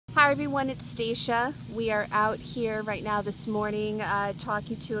Hi everyone, it's Stacia. We are out here right now this morning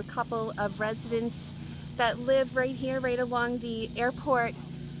talking to a couple of residents that live right here, right along the airport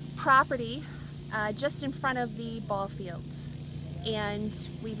property, just in front of the ball fields. And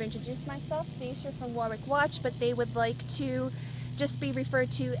we've introduced myself, Stacia from Warwick Watch, but they would like to just be referred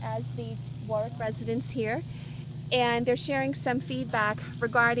to as the Warwick residents here. And they're sharing some feedback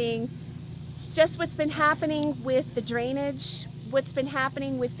regarding just what's been happening with the drainage, what's been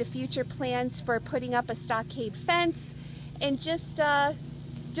happening with the future plans for putting up a stockade fence, and just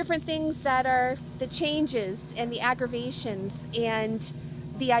different things that are the changes and the aggravations and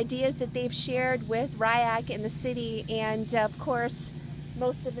the ideas that they've shared with RIAC and the city. And of course,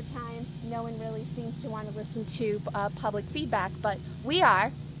 most of the time, no one really seems to want to listen to public feedback, but we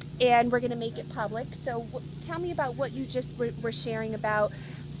are, and we're going to make it public. So tell me about what you just were sharing about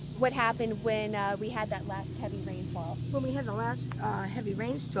what happened when we had that last heavy rainfall. When we had the last heavy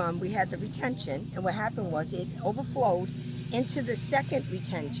rainstorm, we had the retention, and what happened was it overflowed into the second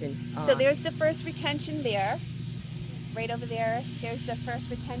retention. So there's the first retention there, right over there. There's the first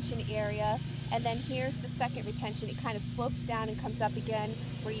retention area, and then here's the second retention. It kind of slopes down and comes up again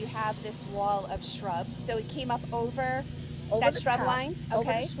where you have this wall of shrubs. So it came up over that shrub line? Okay.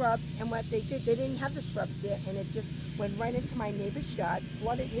 Over the shrubs, and what they did, they didn't have the shrubs there, and it just went right into my neighbor's yard,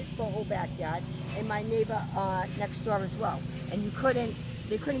 flooded his whole backyard, and my neighbor next door as well. And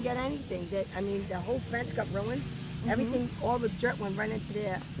they couldn't get anything. I mean, the whole fence got ruined. Mm-hmm. Everything, all the dirt went right into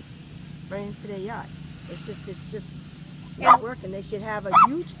their yard. It's just not working. They should have a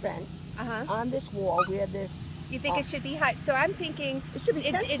huge fence on this wall where this. You think it should be high? So I'm thinking it should be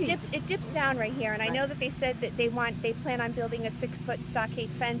 10 feet. It dips down right here, and I know that they said that they plan on building a 6-foot stockade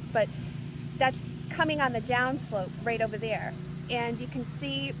fence, but that's coming on the downslope right over there. And you can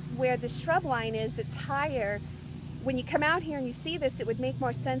see where the shrub line is, it's higher. When you come out here and you see this, it would make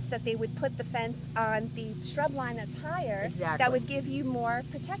more sense that they would put the fence on the shrub line that's higher. Exactly. That would give you more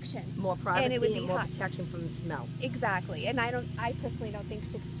protection. More privacy and, it would be more protection from the smell. Exactly. And I personally don't think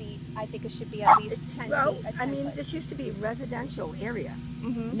 6 feet. I think it should be at least 10 feet. Well, I mean, this used to be a residential area.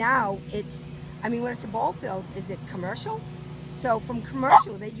 Mm-hmm. Now when it's a ball field, is it commercial? So from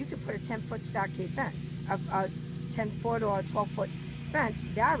commercial, you could put a 10-foot stockade fence, a 10-foot or a 12-foot fence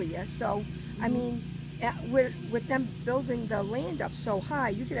barrier. So, I mean, with them building the land up so high,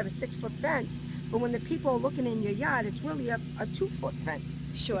 you could have a 6-foot fence, but when the people are looking in your yard, it's really a 2-foot fence.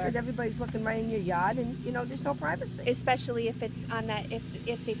 Sure. Because everybody's looking right in your yard, and there's no privacy. Especially if it's on that,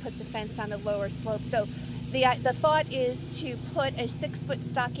 if they put the fence on a lower slope. So the thought is to put a 6-foot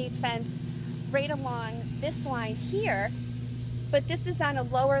stockade fence right along this line here, but this is on a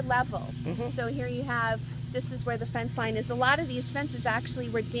lower level. Mm-hmm. So here you have, this is where the fence line is. A lot of these fences actually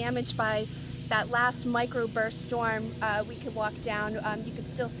were damaged by that last microburst storm. We could walk down, you could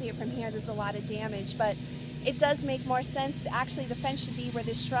still see it from here, there's a lot of damage, but it does make more sense. Actually, the fence should be where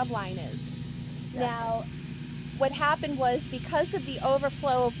this shrub line is. Yeah. Now, what happened was, because of the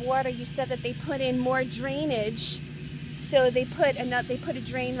overflow of water, you said that they put in more drainage. So they put a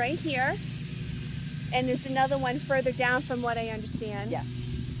drain right here, and there's another one further down from what I understand. Yes.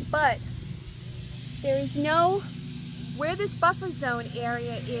 But there is where this buffer zone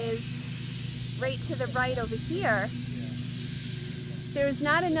area is, right to the right over here, there's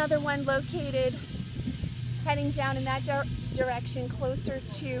not another one located heading down in that direction closer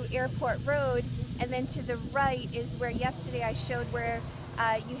to Airport Road, and then to the right is where yesterday I showed where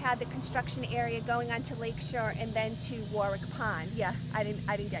you had the construction area going onto Lakeshore and then to Warwick Pond. Yeah, I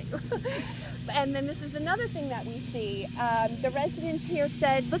didn't get you. And then this is another thing that we see. The residents here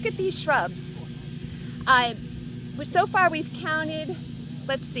said, look at these shrubs. So far we've counted,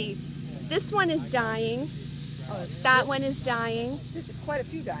 let's see, this one is dying, that one is dying. There's quite a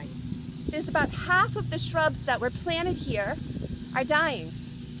few dying. There's about half of the shrubs that were planted here are dying.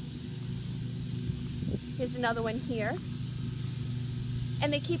 Here's another one here.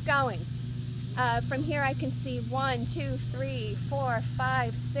 And they keep going. From here I can see 1, 2, 3, 4,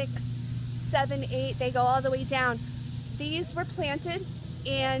 5, 6, 7, 8. They go all the way down. These were planted,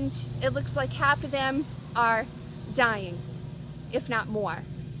 and it looks like half of them are dying, if not more.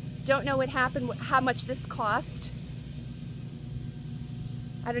 Don't know what happened, how much this cost.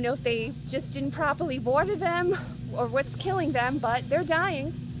 I don't know if they just didn't properly water them or what's killing them, but they're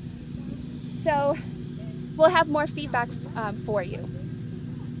dying. So we'll have more feedback for you.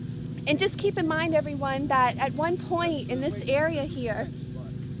 And just keep in mind, everyone, that at one point in this area here,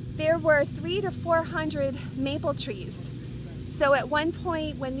 there were 300 to 400 maple trees. So at one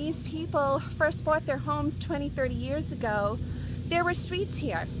point, when these people first bought their homes 20, 30 years ago, there were streets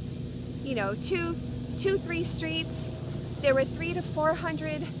here. You know, two, 3 streets. There were 300 to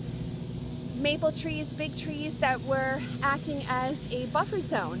 400 maple trees, big trees that were acting as a buffer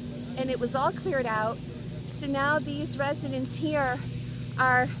zone, and it was all cleared out. So now these residents here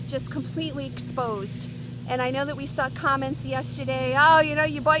are just completely exposed. And I know that we saw comments yesterday, oh, you know,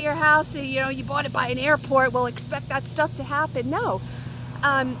 you bought your house, you know, you bought it by an airport, we'll expect that stuff to happen. No,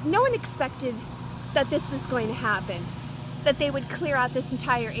 no one expected that this was going to happen, that they would clear out this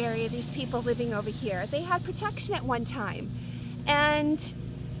entire area, these people living over here. They had protection at one time. And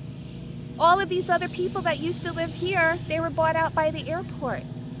all of these other people that used to live here, they were bought out by the airport.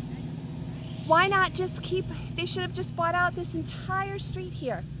 Why not just they should have just bought out this entire street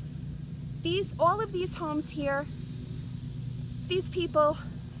here. All of these homes here, these people,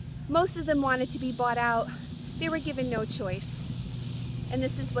 most of them wanted to be bought out. They were given no choice. And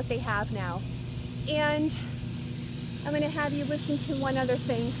this is what they have now. And I'm going to have you listen to one other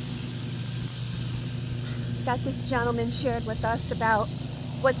thing that this gentleman shared with us about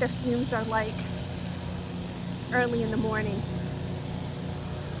what their fumes are like early in the morning.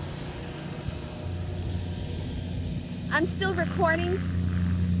 I'm still recording.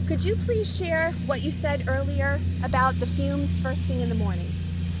 Could you please share what you said earlier about the fumes first thing in the morning?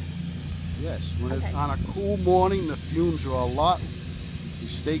 Yes, when it's on a cool morning, the fumes are a lot. You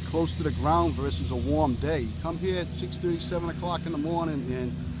stay close to the ground versus a warm day. You come here at 6:30, 7 o'clock in the morning,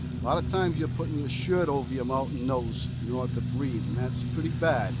 and a lot of times you're putting your shirt over your mouth and nose in order to breathe, and that's pretty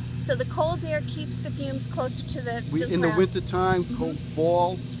bad. So the cold air keeps the fumes closer to the In the winter time, cold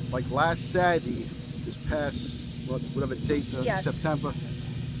fall, like last Saturday, this past whatever date, September,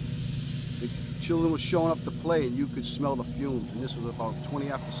 the children were showing up to play and you could smell the fumes, and this was about 20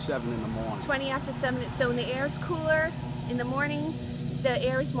 after 7 in the morning. 20 after 7, so when the air is cooler in the morning, the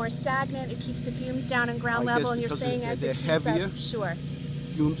air is more stagnant, it keeps the fumes down on ground level, and you're saying as it heats up, sure.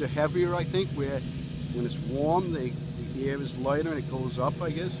 Fumes are heavier, I think, where when it's warm, the air is lighter and it goes up, I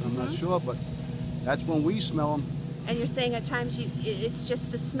guess. I'm not sure, but that's when we smell them. And you're saying at times it's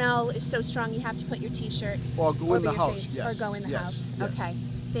just the smell is so strong you have to put your t-shirt or go in the house, yes. Or go in the house. Yes. Okay,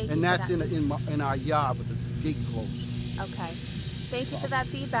 thank you. And that's for that. in our yard with the gate closed. Okay, thank you for that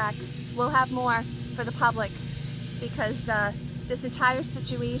feedback. We'll have more for the public, because this entire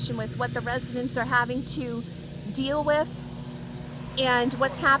situation with what the residents are having to deal with and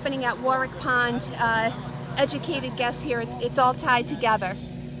what's happening at Warwick Pond, educated guess here, it's all tied together.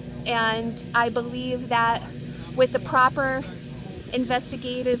 And I believe that with the proper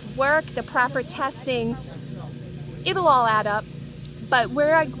investigative work, the proper testing, it'll all add up. But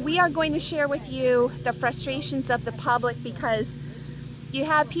we are going to share with you the frustrations of the public, because you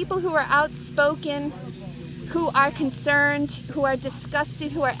have people who are outspoken, who are concerned, who are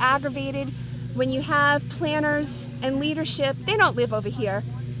disgusted, who are aggravated. When you have planners and leadership, they don't live over here.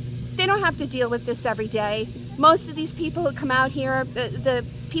 They don't have to deal with this every day. Most of these people who come out here, the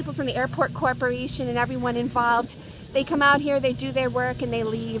people from the airport corporation and everyone involved, they come out here, they do their work, and they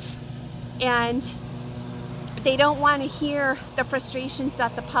leave. And they don't want to hear the frustrations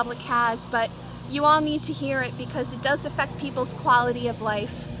that the public has, but you all need to hear it, because it does affect people's quality of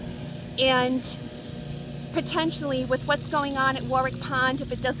life. And potentially, with what's going on at Warwick Pond,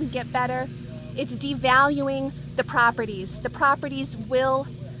 if it doesn't get better, it's devaluing the properties. The properties will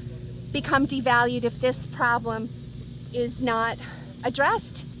become devalued if this problem is not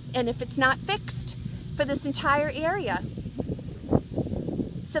addressed and if it's not fixed for this entire area.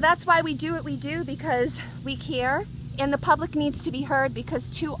 So that's why we do what we do, because we care, and the public needs to be heard, because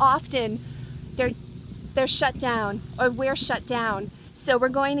too often they're shut down, or we're shut down. So we're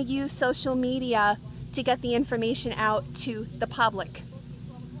going to use social media to get the information out to the public.